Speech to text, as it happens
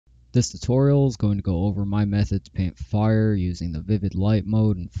This tutorial is going to go over my method to paint fire using the vivid light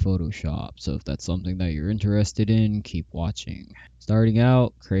mode in Photoshop, so if that's something that you're interested in, keep watching. Starting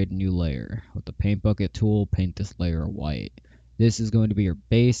out, create a new layer. With the paint bucket tool, paint this layer white. This is going to be your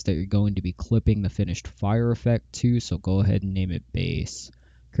base that you're going to be clipping the finished fire effect to, so go ahead and name it base.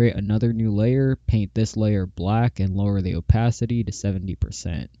 Create another new layer, paint this layer black and lower the opacity to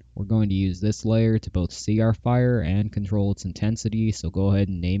 70%. We're going to use this layer to both see our fire and control its intensity, so go ahead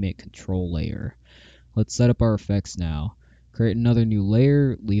and name it control layer. Let's set up our effects now. Create another new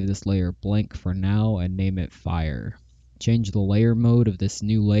layer, leave this layer blank for now, and name it fire. Change the layer mode of this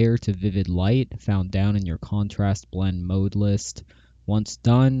new layer to vivid light, found down in your contrast blend mode list. Once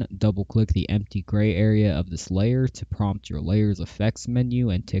done, double click the empty gray area of this layer to prompt your layers effects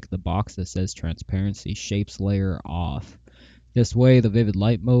menu and tick the box that says transparency shapes layer off. This way, the vivid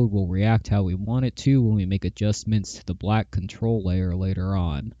light mode will react how we want it to when we make adjustments to the black control layer later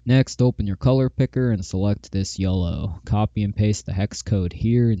on. Next, open your color picker and select this yellow. Copy and paste the hex code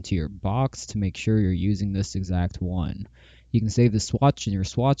here into your box to make sure you're using this exact one. You can save the swatch in your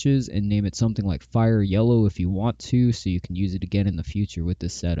swatches and name it something like fire yellow if you want to, so you can use it again in the future with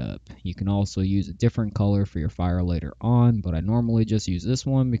this setup. You can also use a different color for your fire later on, but I normally just use this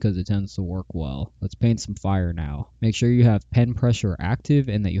one because it tends to work well. Let's paint some fire now. Make sure you have pen pressure active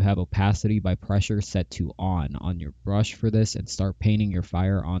and that you have opacity by pressure set to on your brush for this, and start painting your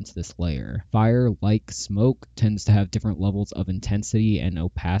fire onto this layer. Fire, like smoke, tends to have different levels of intensity and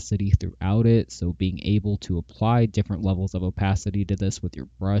opacity throughout it, so being able to apply different levels of opacity to this with your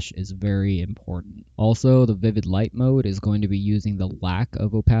brush is very important. Also, the vivid light mode is going to be using the lack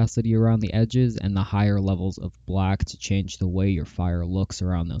of opacity around the edges and the higher levels of black to change the way your fire looks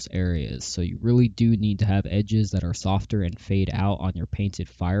around those areas. So you really do need to have edges that are softer and fade out on your painted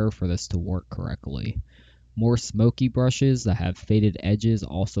fire for this to work correctly. More smoky brushes that have faded edges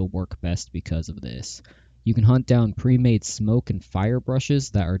also work best because of this. You can hunt down pre-made smoke and fire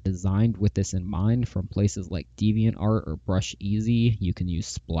brushes that are designed with this in mind from places like DeviantArt or Brush Easy. You can use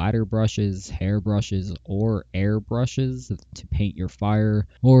splatter brushes, hair brushes, or air brushes to paint your fire,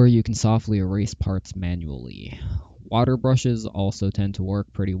 or you can softly erase parts manually. Water brushes also tend to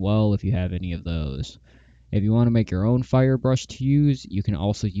work pretty well if you have any of those. If you want to make your own fire brush to use, you can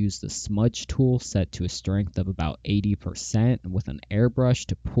also use the smudge tool set to a strength of about 80% with an airbrush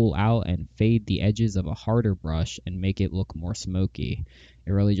to pull out and fade the edges of a harder brush and make it look more smoky.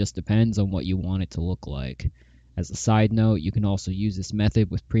 It really just depends on what you want it to look like. As a side note, you can also use this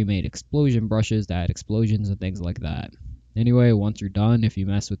method with pre-made explosion brushes to add explosions and things like that. Anyway, once you're done, if you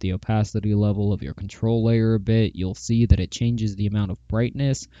mess with the opacity level of your control layer a bit, you'll see that it changes the amount of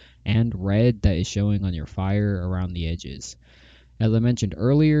brightness and red that is showing on your fire around the edges. As I mentioned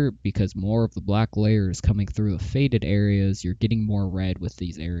earlier, because more of the black layer is coming through the faded areas, you're getting more red with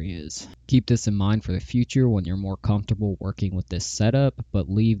these areas. Keep this in mind for the future when you're more comfortable working with this setup, but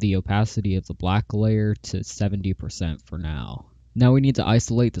leave the opacity of the black layer to 70% for now. Now we need to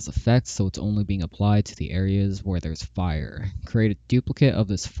isolate this effect so it's only being applied to the areas where there's fire. Create a duplicate of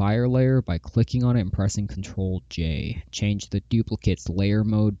this fire layer by clicking on it and pressing Ctrl J. Change the duplicate's layer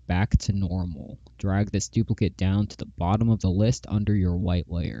mode back to normal. Drag this duplicate down to the bottom of the list under your white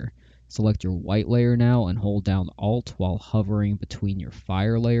layer. Select your white layer now and hold down Alt while hovering between your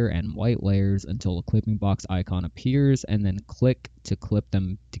fire layer and white layers until the clipping box icon appears, and then click to clip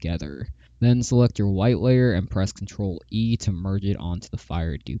them together. Then select your white layer and press Ctrl E to merge it onto the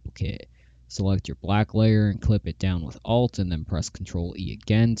fire duplicate. Select your black layer and clip it down with Alt, and then press Ctrl E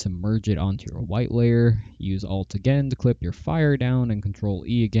again to merge it onto your white layer. Use Alt again to clip your fire down and Ctrl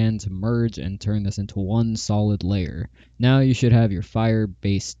E again to merge and turn this into one solid layer. Now you should have your fire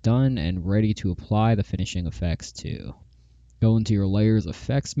base done and ready to apply the finishing effects to. Go into your layers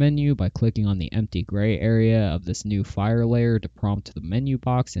effects menu by clicking on the empty gray area of this new fire layer to prompt the menu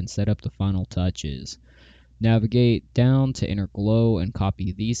box and set up the final touches. Navigate down to inner glow and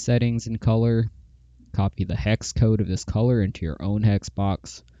copy these settings in color. Copy the hex code of this color into your own hex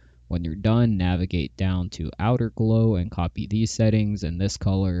box. When you're done, navigate down to outer glow and copy these settings in this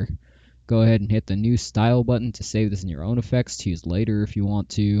color. Go ahead and hit the new style button to save this in your own effects to use later if you want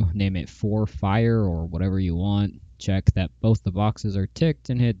to. Name it for fire or whatever you want. Check that both the boxes are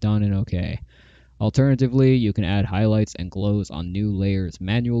ticked and hit done and OK. Alternatively, you can add highlights and glows on new layers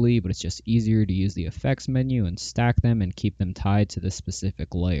manually, but it's just easier to use the effects menu and stack them and keep them tied to this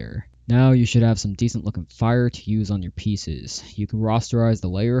specific layer. Now you should have some decent looking fire to use on your pieces. You can rasterize the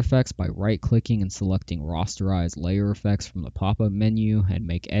layer effects by right clicking and selecting rasterize layer effects from the pop-up menu and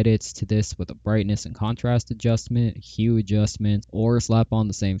make edits to this with a brightness and contrast adjustment, hue adjustment, or slap on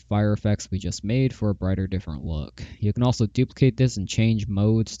the same fire effects we just made for a brighter different look. You can also duplicate this and change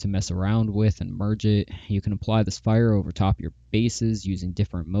modes to mess around with and merge it. You can apply this fire over top your bases using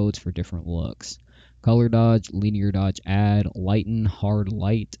different modes for different looks. Color dodge, linear dodge add, lighten, hard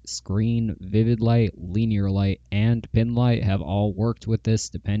light, screen, vivid light, linear light, and pin light have all worked with this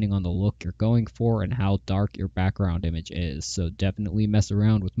depending on the look you're going for and how dark your background image is. So definitely mess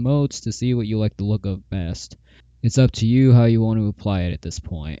around with modes to see what you like the look of best. It's up to you how you want to apply it at this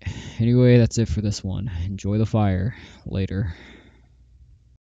point. Anyway, that's it for this one. Enjoy the fire. Later.